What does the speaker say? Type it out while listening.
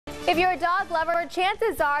If you're a dog lover,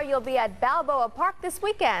 chances are you'll be at Balboa Park this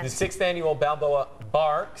weekend. The 6th annual Balboa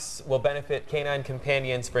Barks will benefit Canine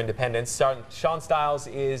Companions for Independence. Sean Stiles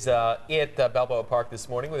is at Balboa Park this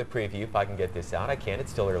morning with a preview. If I can get this out, I can.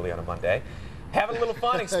 It's still early on a Monday. Having a little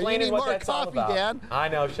fun explaining what that's all about. Dan. I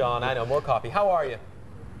know, Sean. I know. More coffee. How are you?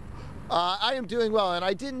 I am doing well, and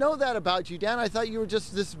I didn't know that about you, Dan. I thought you were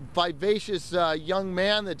just this vivacious young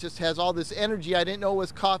man that just has all this energy. I didn't know it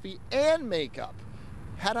was coffee and makeup.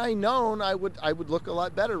 Had I known, I would look a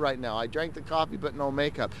lot better right now. I drank the coffee, but no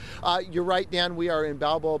makeup. You're right, Dan. We are in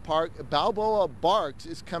Balboa Park. Balboa Barks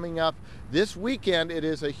is coming up this weekend. It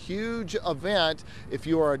is a huge event. If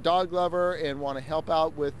you are a dog lover and want to help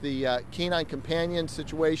out with the Canine Companion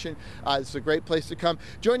situation, it's a great place to come.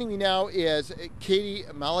 Joining me now is Katie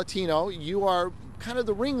Malatino. You are kind of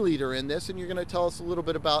the ringleader in this, and you're going to tell us a little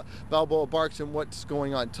bit about Balboa Barks and what's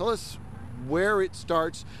going on. Tell us where it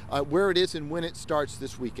starts, where it is, and when it starts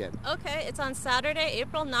this weekend. Okay, it's on Saturday,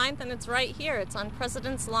 April 9th, and it's right here. It's on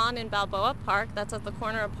President's Lawn in Balboa Park. That's at the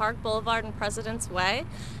corner of Park Boulevard and President's Way.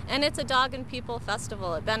 And it's a dog and people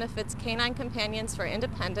festival. It benefits Canine Companions for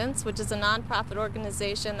Independence, which is a nonprofit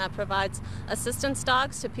organization that provides assistance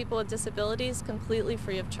dogs to people with disabilities completely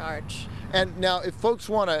free of charge. And now, if folks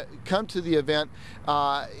want to come to the event,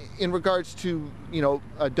 in regards to, you know,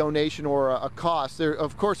 a donation or a cost, there,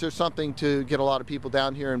 of course, there's something to get a lot of people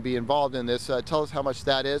down here and be involved in this. Tell us how much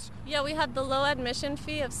that is. Yeah, we have the low admission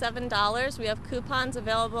fee of $7. We have coupons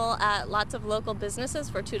available at lots of local businesses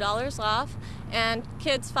for $2 off, and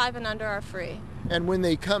kids 5 and under are free. And when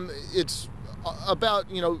they come, it's about,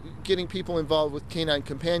 you know, getting people involved with Canine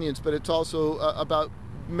Companions, but it's also about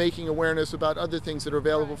making awareness about other things that are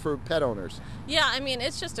available for pet owners. Yeah, I mean,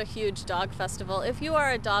 it's just a huge dog festival. If you are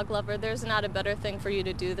a dog lover, there's not a better thing for you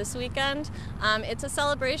to do this weekend. It's a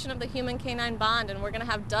celebration of the human-canine bond, and we're going to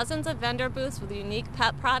have dozens of vendor booths with unique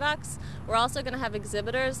pet products. We're also going to have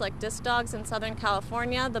exhibitors like Disc Dogs in Southern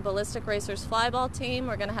California, the Ballistic Racers flyball team.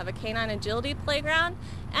 We're going to have a canine agility playground,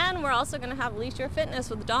 and we're also going to have Leash Your Fitness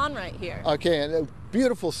with Dawn right here. Okay, and a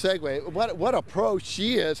beautiful segue. What a pro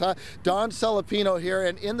she is, huh? Dawn Celapino here,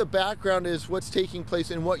 and in the background is what's taking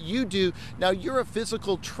place and what you do. Now, you're a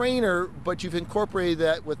physical trainer, but you've incorporated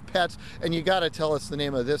that with pets, and you got to tell us the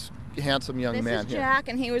name of this handsome young man here. This is Jack,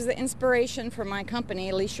 and he was the inspiration for my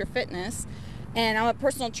company, Leash Your Fitness. And I'm a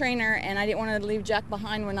personal trainer, and I didn't want to leave Jack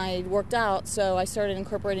behind when I worked out, so I started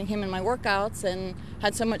incorporating him in my workouts and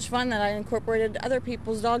had so much fun that I incorporated other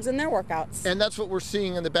people's dogs in their workouts. And that's what we're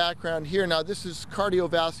seeing in the background here. Now, this is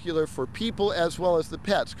cardiovascular for people as well as the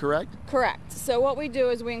pets, correct? Correct. So what we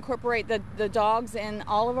do is we incorporate the dogs in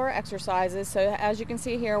all of our exercises. So as you can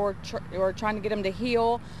see here, we're trying to get them to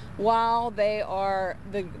heal while they are,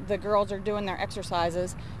 the girls are doing their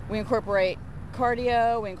exercises. We incorporate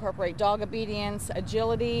cardio, we incorporate dog obedience,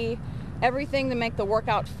 agility, everything to make the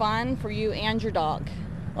workout fun for you and your dog.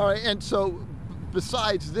 All right, and so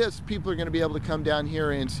besides this, people are going to be able to come down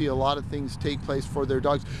here and see a lot of things take place for their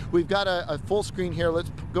dogs. We've got a full screen here.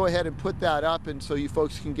 Let's go ahead and put that up, and so you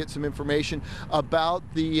folks can get some information about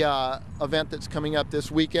the event that's coming up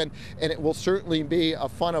this weekend. And it will certainly be a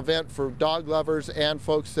fun event for dog lovers and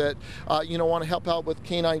folks that you know, want to help out with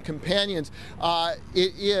Canine Companions.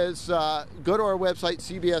 It is go to our website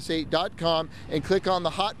cbs8.com and click on the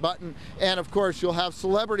hot button, and of course you'll have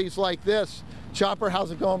celebrities like this. Chopper,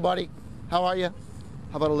 how's it going, buddy? How are you?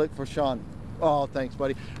 How about a lick for Sean? Oh, thanks,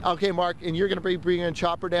 buddy. Okay, Mark, and you're going to be bringing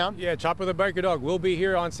Chopper down? Yeah, Chopper the biker dog will be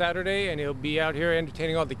here on Saturday, and he'll be out here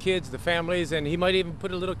entertaining all the kids, the families, and he might even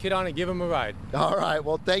put a little kid on and give him a ride. All right,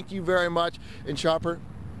 well, thank you very much. And Chopper,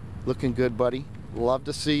 looking good, buddy. Love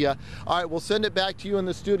to see you. All right, we'll send it back to you in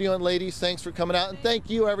the studio, and ladies, thanks for coming out. And thank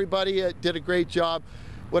you, everybody. Did a great job.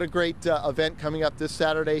 What a great event coming up this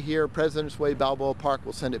Saturday here, President's Way, Balboa Park.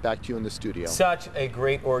 We'll send it back to you in the studio. Such a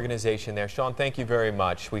great organization there. Sean, thank you very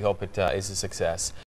much. We hope it is a success.